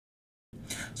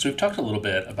So we've talked a little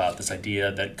bit about this idea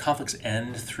that conflicts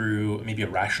end through maybe a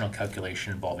rational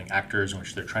calculation involving actors in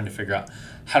which they're trying to figure out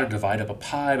how to divide up a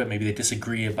pie, but maybe they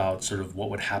disagree about sort of what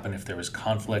would happen if there was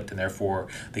conflict, and therefore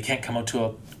they can't come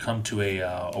to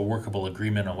a workable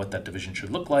agreement on what that division should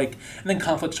look like. And then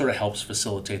conflict sort of helps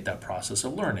facilitate that process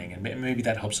of learning, and maybe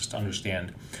that helps us to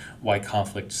understand why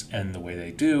conflicts end the way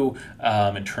they do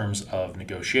in terms of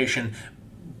negotiation.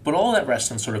 But all that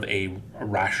rests on sort of a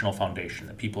rational foundation,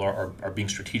 that people are being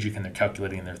strategic and they're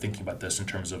calculating and they're thinking about this in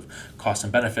terms of costs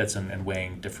and benefits, and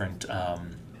weighing different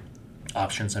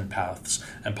options and paths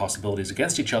and possibilities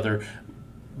against each other.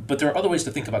 But there are other ways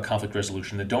to think about conflict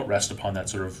resolution that don't rest upon that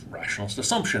sort of rationalist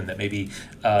assumption, that maybe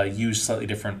use slightly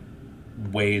different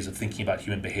ways of thinking about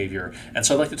human behavior. And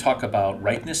so I'd like to talk about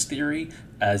ripeness theory,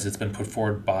 as it's been put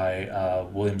forward by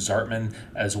William Zartman,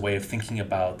 as a way of thinking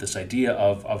about this idea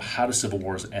of how do civil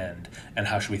wars end and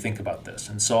how should we think about this.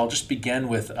 And so I'll just begin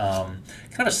with kind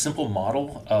of a simple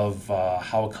model of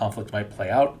how a conflict might play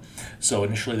out. So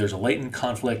initially there's a latent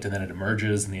conflict, and then it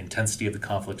emerges and the intensity of the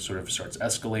conflict sort of starts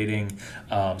escalating.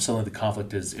 Suddenly the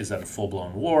conflict is at a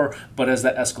full-blown war, but as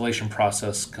that escalation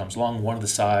process comes along, one of the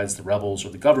sides, the rebels or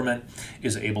the government,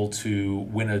 is able to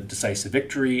win a decisive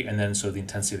victory, and then so the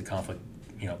intensity of the conflict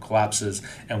collapses,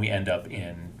 and we end up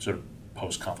in sort of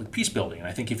post-conflict peace building. And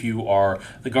I think if you are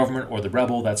the government or the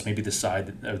rebel, that's maybe the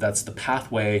side, that's the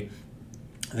pathway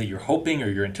that you're hoping or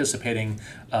you're anticipating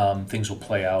things will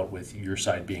play out with your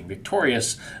side being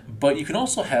victorious. But you can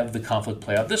also have the conflict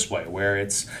play out this way, where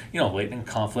it's latent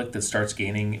conflict that starts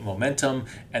gaining momentum,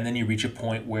 and then you reach a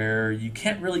point where you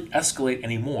can't really escalate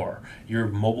anymore. You're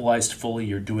mobilized fully,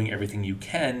 you're doing everything you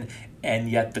can, and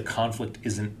yet the conflict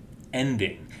isn't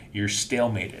ending. You're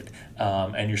stalemated,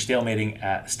 and you're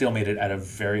stalemated at a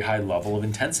very high level of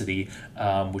intensity,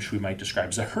 which we might describe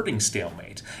as a hurting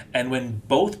stalemate. And when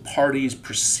both parties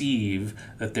perceive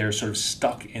that they're sort of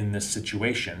stuck in this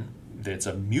situation, that it's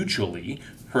a mutually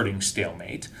hurting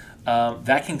stalemate,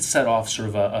 that can set off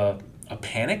sort of a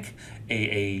panic,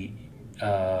 maybe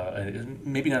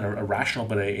not a rational,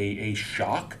 but a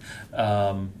shock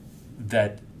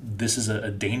that this is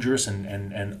a dangerous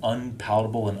and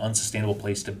unpalatable and unsustainable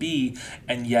place to be,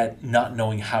 and yet not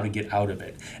knowing how to get out of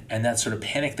it. And that sort of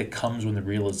panic that comes when the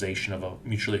realization of a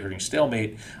mutually hurting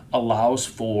stalemate allows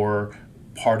for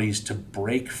parties to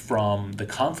break from the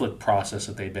conflict process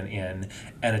that they've been in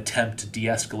and attempt to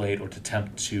de-escalate or to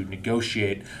attempt to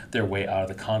negotiate their way out of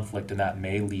the conflict, and that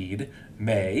may lead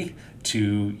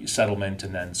to settlement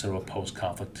and then sort of a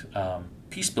post-conflict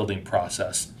peace-building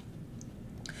process.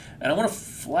 And I want to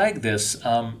flag this,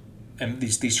 and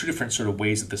these two different sort of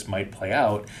ways that this might play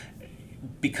out,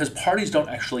 because parties don't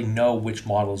actually know which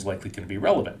model is likely going to be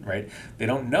relevant, right? They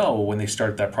don't know when they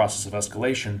start that process of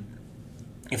escalation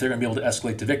if they're going to be able to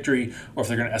escalate to victory, or if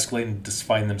they're going to escalate and just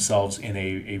find themselves in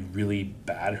a really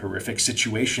bad, horrific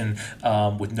situation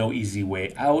with no easy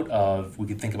way out of. We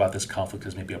could think about this conflict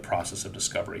as maybe a process of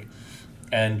discovery.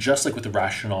 And just like with the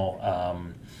rational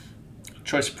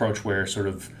choice approach, where sort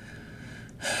of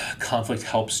conflict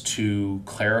helps to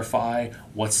clarify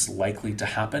what's likely to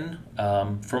happen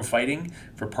from fighting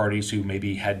for parties who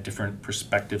maybe had different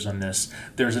perspectives on this,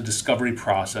 there's a discovery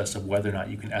process of whether or not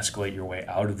you can escalate your way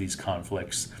out of these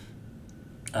conflicts.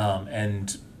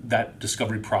 And that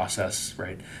discovery process,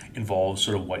 right, involves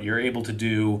sort of what you're able to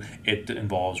do. It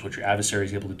involves what your adversary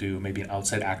is able to do. Maybe an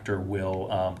outside actor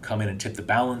will come in and tip the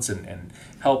balance and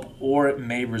help, or it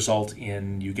may result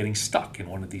in you getting stuck in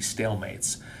one of these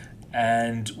stalemates.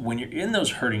 And when you're in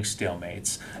those hurting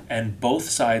stalemates and both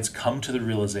sides come to the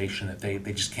realization that they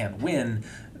just can't win,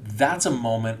 that's a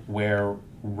moment where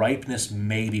ripeness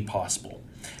may be possible.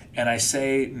 And I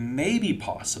say may be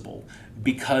possible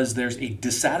because there's a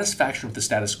dissatisfaction with the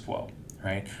status quo,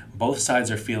 right? Both sides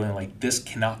are feeling like this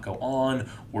cannot go on,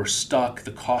 we're stuck,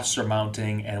 the costs are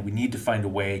mounting, and we need to find a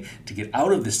way to get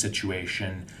out of this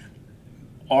situation.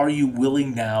 Are you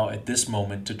willing now at this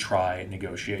moment to try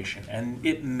negotiation? And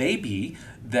it may be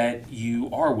that you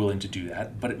are willing to do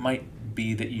that, but it might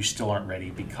be that you still aren't ready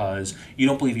because you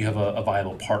don't believe you have a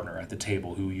viable partner at the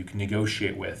table who you can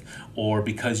negotiate with, or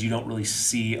because you don't really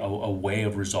see a way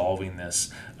of resolving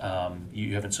this.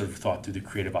 You haven't sort of thought through the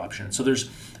creative option. So there's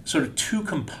sort of two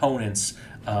components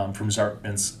from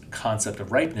Zartman's concept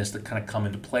of ripeness that kind of come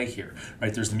into play here,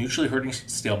 right? There's the mutually hurting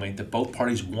stalemate that both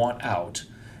parties want out,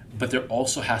 but there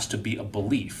also has to be a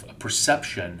belief, a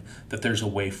perception that there's a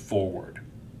way forward,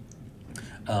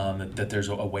 that there's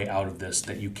a way out of this,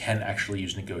 that you can actually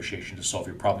use negotiation to solve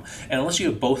your problem. And unless you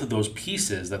have both of those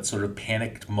pieces, that sort of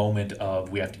panicked moment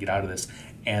of we have to get out of this,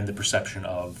 and the perception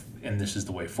of, and this is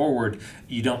the way forward,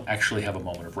 you don't actually have a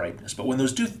moment of ripeness. But when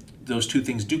those two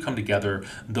things do come together,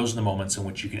 those are the moments in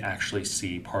which you can actually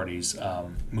see parties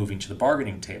moving to the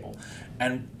bargaining table.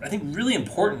 And I think really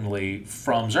importantly,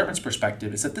 from Zartman's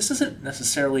perspective, is that this isn't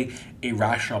necessarily a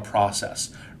rational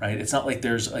process, right? It's not like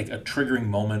there's like a triggering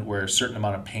moment where a certain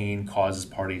amount of pain causes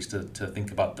parties to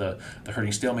think about the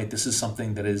hurting stalemate. This is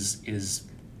something that is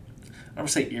I don't want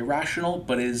to say irrational,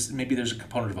 but is maybe there's a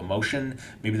component of emotion,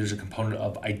 maybe there's a component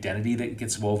of identity that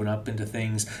gets woven up into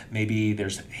things, maybe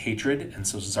there's hatred, and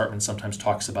so Zartman sometimes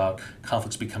talks about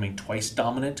conflicts becoming twice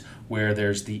dominant, where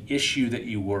there's the issue that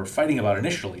you were fighting about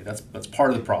initially, that's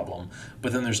part of the problem,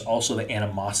 but then there's also the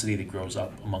animosity that grows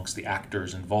up amongst the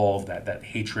actors involved, that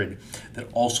hatred that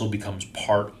also becomes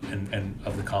part and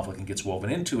of the conflict and gets woven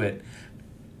into it.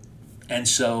 And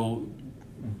so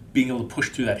being able to push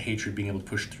through that hatred, being able to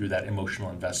push through that emotional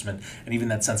investment, and even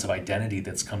that sense of identity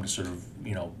that's come to sort of,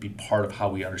 be part of how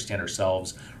we understand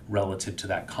ourselves relative to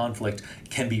that conflict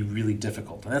can be really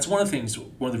difficult. And that's one of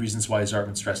the reasons why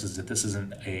Zartman stresses that this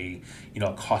isn't a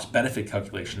cost-benefit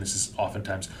calculation. This is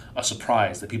oftentimes a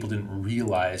surprise that people didn't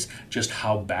realize just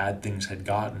how bad things had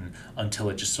gotten until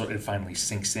it just it finally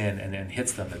sinks in and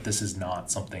hits them that this is not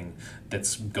something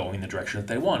that's going the direction that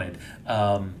they wanted.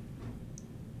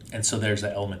 And so there's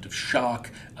that element of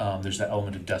shock, there's that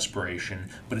element of desperation,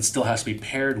 but it still has to be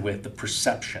paired with the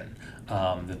perception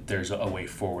that there's a way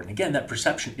forward. And again, that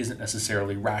perception isn't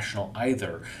necessarily rational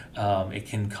either. It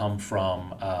can come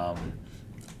from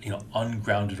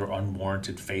ungrounded or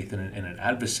unwarranted faith in an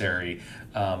adversary,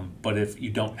 but if you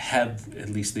don't have at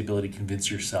least the ability to convince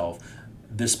yourself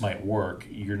this might work,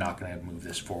 you're not going to move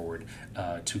this forward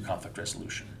to conflict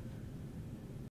resolution.